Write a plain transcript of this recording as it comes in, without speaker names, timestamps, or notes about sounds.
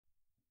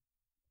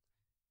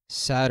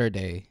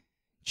Saturday,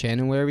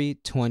 January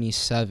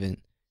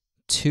 27,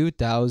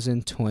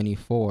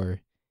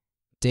 2024.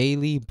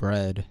 Daily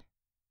Bread.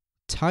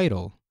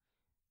 Title: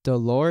 The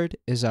Lord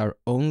is our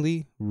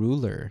only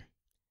ruler.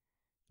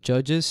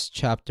 Judges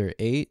chapter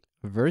 8,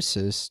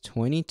 verses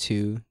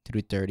 22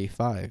 through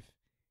 35.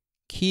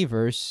 Key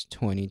verse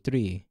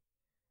 23.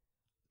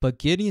 But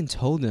Gideon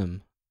told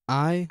him,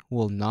 I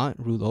will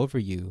not rule over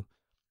you,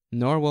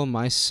 nor will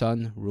my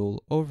son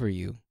rule over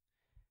you.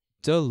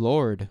 The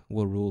Lord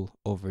will rule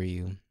over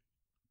you.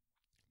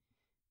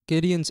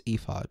 Gideon's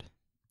ephod.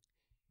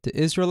 The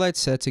Israelites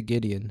said to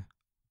Gideon,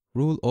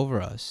 Rule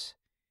over us,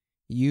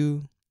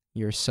 you,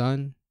 your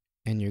son,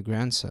 and your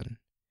grandson,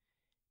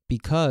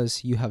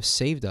 because you have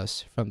saved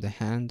us from the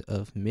hand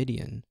of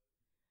Midian.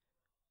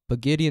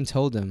 But Gideon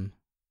told them,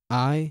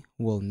 I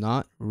will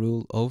not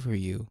rule over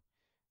you,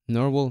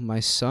 nor will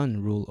my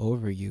son rule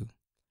over you.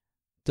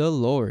 The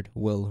Lord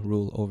will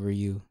rule over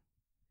you.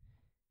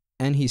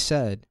 And he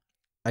said,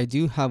 I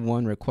do have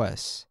one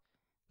request,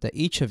 that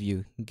each of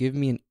you give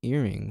me an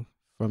earring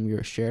from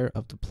your share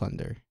of the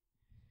plunder.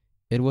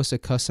 It was the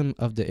custom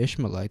of the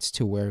Ishmaelites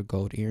to wear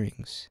gold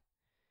earrings.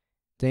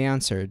 They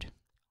answered,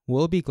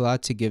 We'll be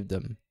glad to give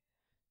them.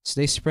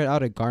 So they spread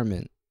out a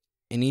garment,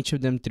 and each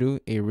of them threw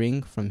a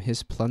ring from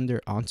his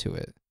plunder onto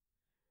it.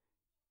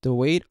 The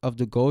weight of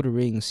the gold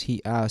rings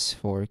he asked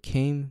for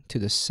came to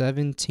the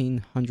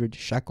 1,700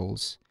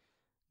 shekels,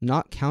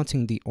 not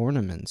counting the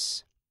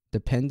ornaments,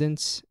 the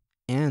pendants,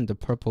 and the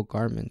purple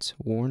garments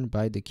worn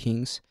by the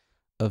kings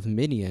of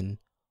Midian,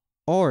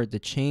 or the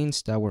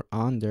chains that were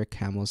on their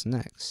camels'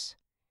 necks.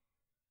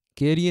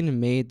 Gideon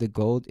made the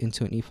gold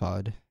into an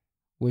ephod,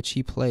 which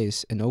he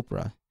placed in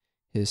Ophrah,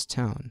 his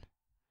town.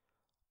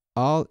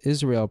 All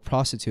Israel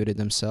prostituted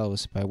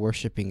themselves by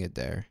worshipping it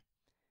there,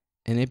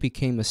 and it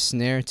became a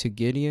snare to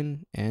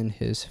Gideon and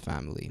his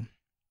family.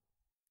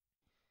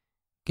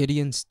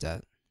 Gideon's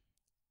death.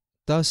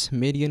 Thus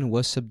Midian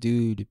was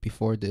subdued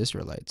before the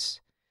Israelites,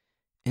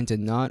 and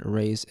did not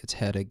raise its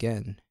head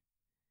again.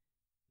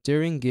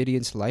 During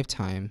Gideon's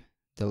lifetime,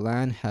 the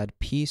land had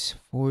peace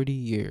 40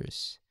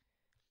 years.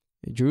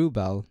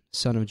 Jerubbaal,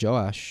 son of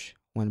Joash,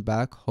 went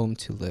back home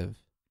to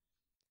live.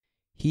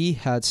 He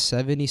had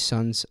 70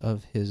 sons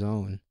of his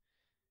own,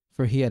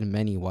 for he had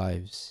many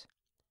wives.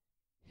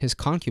 His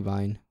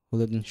concubine, who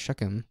lived in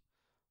Shechem,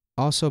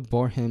 also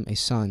bore him a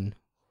son,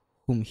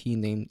 whom he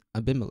named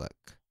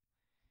Abimelech.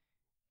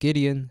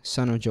 Gideon,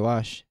 son of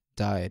Joash,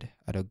 died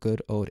at a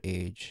good old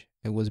age,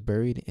 and was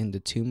buried in the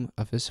tomb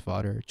of his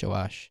father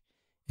Joash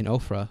in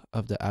Ophrah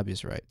of the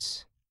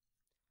Abiezrites.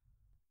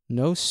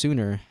 No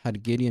sooner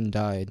had Gideon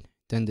died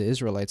than the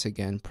Israelites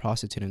again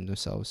prostituted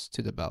themselves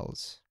to the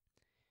Baals.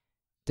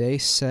 They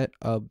set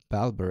up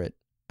Baalberith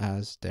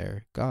as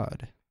their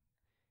god,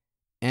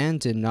 and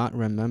did not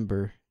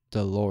remember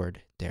the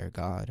Lord their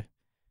God,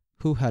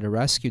 who had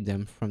rescued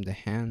them from the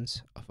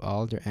hands of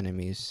all their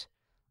enemies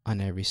on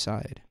every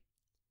side.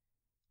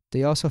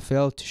 They also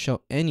failed to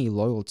show any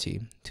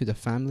loyalty to the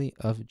family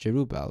of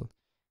Jerubbaal,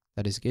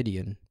 that is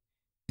Gideon,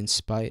 in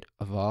spite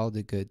of all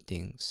the good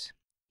things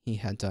he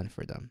had done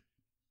for them.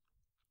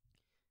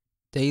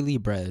 Daily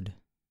Bread.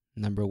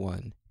 Number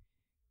 1.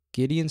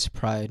 Gideon's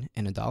pride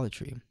and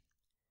idolatry.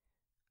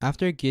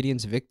 After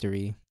Gideon's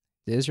victory,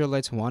 the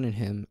Israelites wanted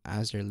him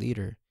as their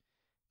leader,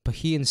 but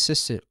he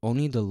insisted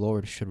only the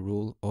Lord should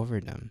rule over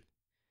them.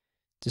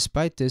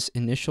 Despite this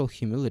initial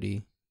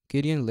humility,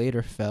 Gideon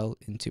later fell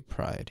into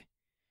pride.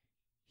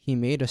 He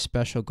made a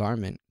special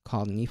garment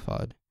called an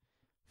ephod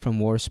from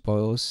war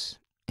spoils,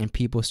 and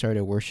people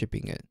started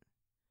worshipping it.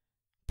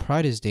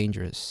 Pride is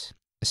dangerous,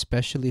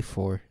 especially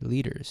for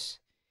leaders.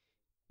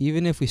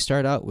 Even if we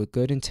start out with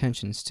good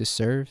intentions to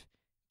serve,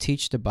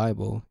 teach the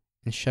Bible,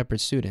 and shepherd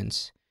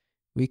students,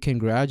 we can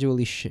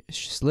gradually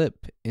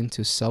slip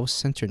into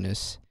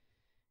self-centeredness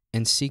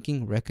and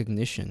seeking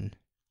recognition.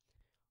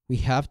 We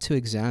have to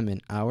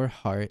examine our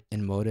heart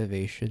and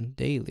motivation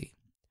daily.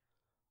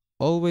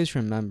 Always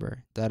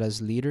remember that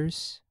as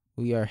leaders,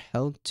 we are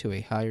held to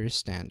a higher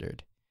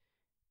standard.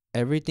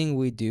 Everything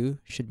we do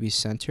should be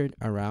centered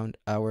around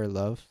our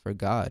love for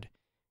God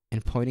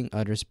and pointing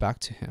others back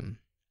to Him.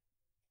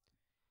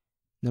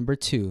 Number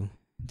 2.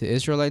 The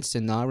Israelites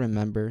did not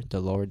remember the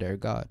Lord their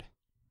God.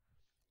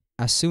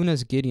 As soon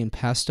as Gideon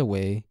passed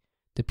away,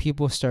 the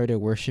people started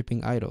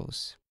worshiping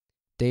idols.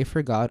 They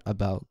forgot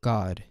about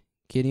God,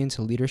 Gideon's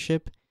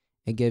leadership,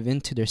 and gave in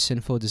to their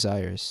sinful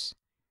desires.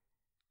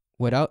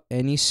 Without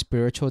any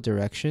spiritual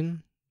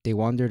direction, they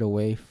wandered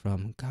away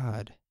from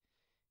God.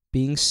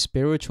 Being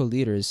spiritual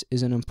leaders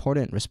is an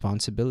important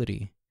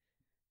responsibility.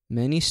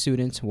 Many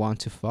students want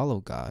to follow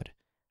God,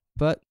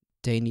 but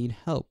they need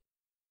help.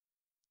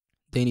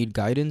 They need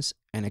guidance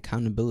and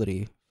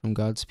accountability from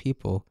God's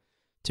people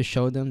to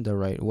show them the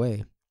right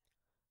way.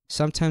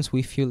 Sometimes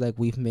we feel like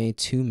we've made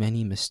too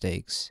many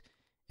mistakes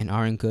and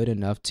aren't good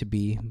enough to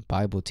be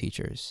Bible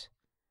teachers.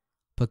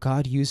 But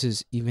God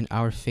uses even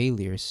our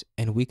failures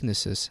and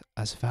weaknesses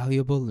as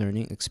valuable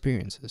learning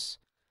experiences,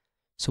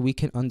 so we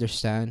can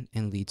understand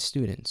and lead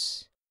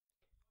students.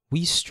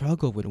 We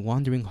struggle with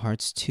wandering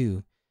hearts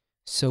too,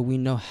 so we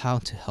know how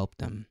to help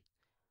them.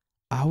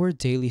 Our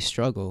daily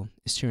struggle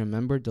is to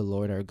remember the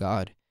Lord our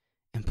God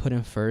and put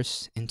Him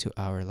first into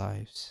our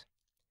lives.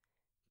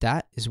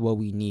 That is what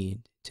we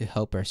need to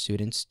help our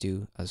students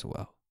do as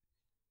well.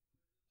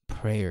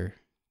 Prayer.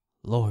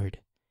 Lord,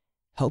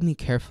 help me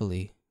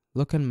carefully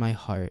look on my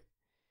heart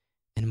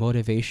and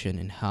motivation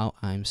in how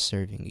I'm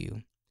serving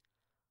you.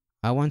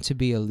 I want to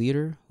be a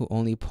leader who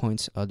only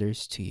points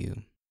others to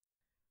you.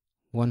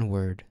 One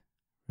word.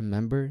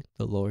 Remember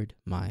the Lord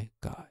my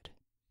God.